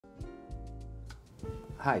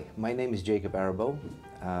Hi, my name is Jacob Arabo.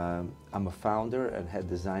 I'm a founder and head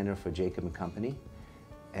designer for Jacob & Company,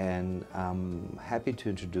 and I'm happy to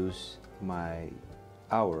introduce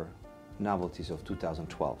our novelties of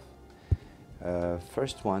 2012.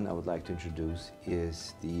 First one I would like to introduce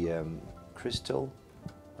is the crystal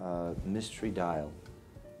mystery dial.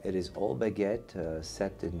 It is all baguette,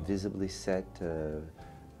 set invisibly set,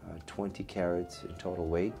 20 carats in total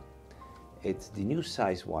weight. It's the new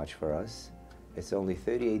size watch for us. It's only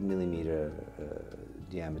 38 millimeter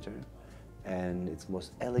diameter, and it's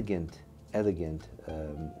most elegant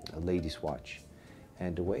ladies' watch.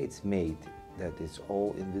 And the way it's made, that it's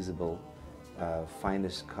all invisible,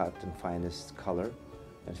 finest cut and finest color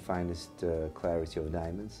and finest clarity of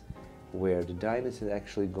diamonds, where the diamonds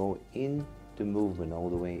actually go in the movement all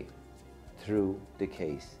the way through the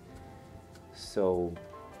case. So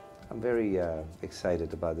I'm very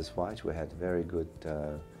excited about this watch. We had very good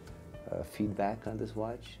feedback on this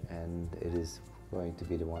watch, and it is going to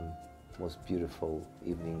be the most beautiful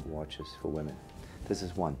evening watches for women. This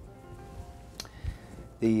is one.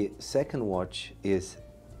 The second watch is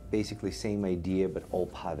basically same idea, but all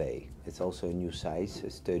pavé. It's also a new size.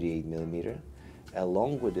 It's 38 millimeter.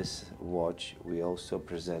 Along with this watch, we also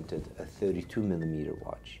presented a 32 millimeter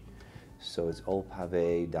watch. So it's all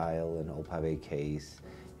pavé dial and all pavé case.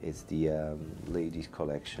 It's the ladies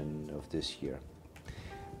collection of this year.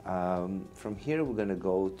 From here we're going to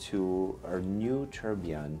go to our new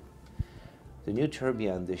tourbillon. The new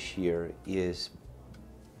tourbillon this year is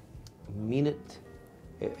minute,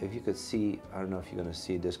 if you could see, I don't know if you're going to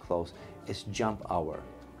see this close, it's jump hour.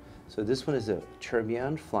 So this one is a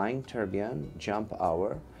tourbillon, flying tourbillon, jump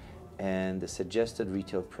hour, and the suggested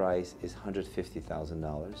retail price is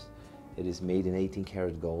 $150,000. It is made in 18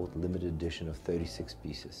 karat gold, limited edition of 36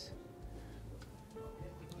 pieces.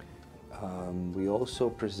 We also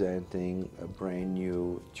presenting a brand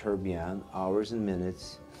new tourbillon, hours and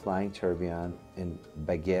minutes, flying tourbillon in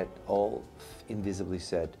baguette, all invisibly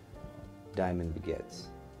set diamond baguettes.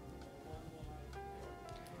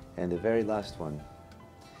 And the very last one,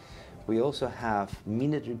 we also have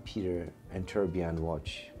minute repeater and tourbillon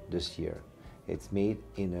watch this year. It's made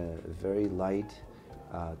in a very light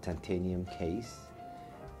titanium case,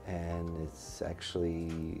 and it's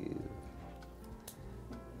actually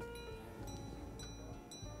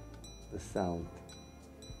the sound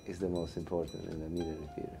is the most important in the minute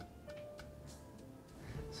repeater.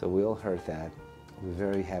 So we all heard that. We're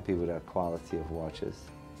very happy with our quality of watches.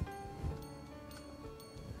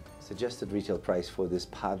 Suggested retail price for this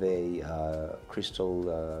pavé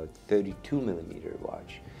crystal 32 millimeter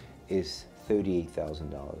watch is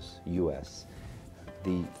 $38,000 US.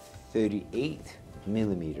 The 38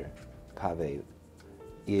 millimeter pavé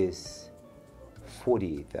is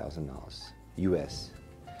 $48,000 US.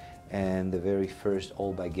 And the very first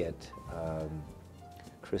all baguette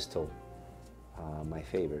crystal, my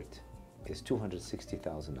favorite, is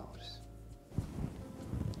 $260,000.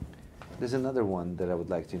 There's another one that I would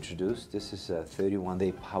like to introduce. This is a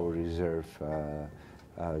 31-day power reserve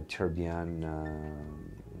tourbillon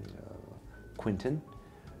Quinton,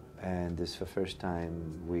 and this is the first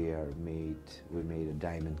time we made a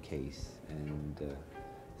diamond case, and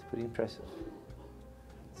it's pretty impressive.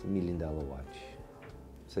 It's $1 million watch.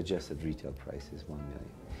 Suggested retail price is $1 million.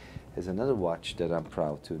 There's another watch that I'm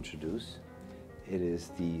proud to introduce. It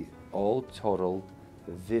is the all total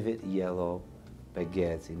vivid yellow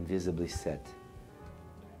baguettes invisibly set.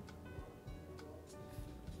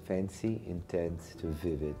 Fancy, intense to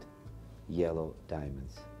vivid yellow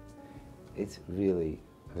diamonds. It's really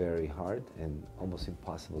very hard and almost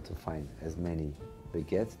impossible to find as many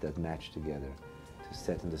baguettes that match together to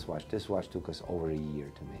set in this watch. This watch took us over a year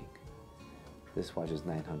to make. This watch is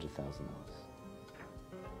 $900,000.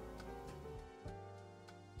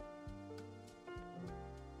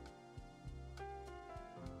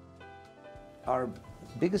 Our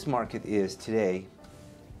biggest market is today,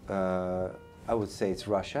 I would say it's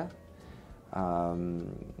Russia,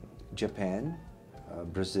 Japan,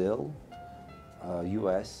 Brazil,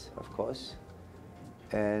 US, of course,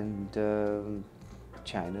 and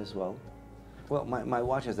China as well. Well, my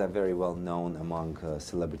watches are very well known among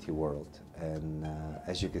celebrity world, and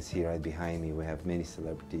as you can see right behind me, we have many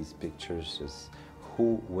celebrities' pictures, as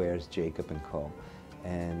who wears Jacob & Co.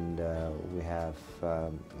 And we have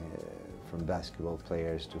from basketball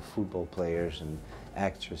players to football players and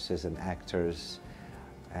actresses and actors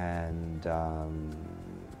and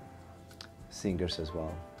singers as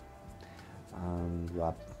well,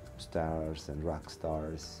 rap stars and rock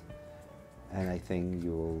stars. And I think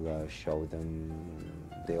you will show them,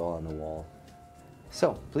 they're all on the wall.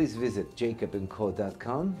 So please visit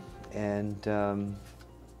jacobandco.com and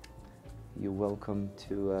you're welcome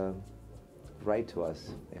to write to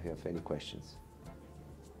us if you have any questions.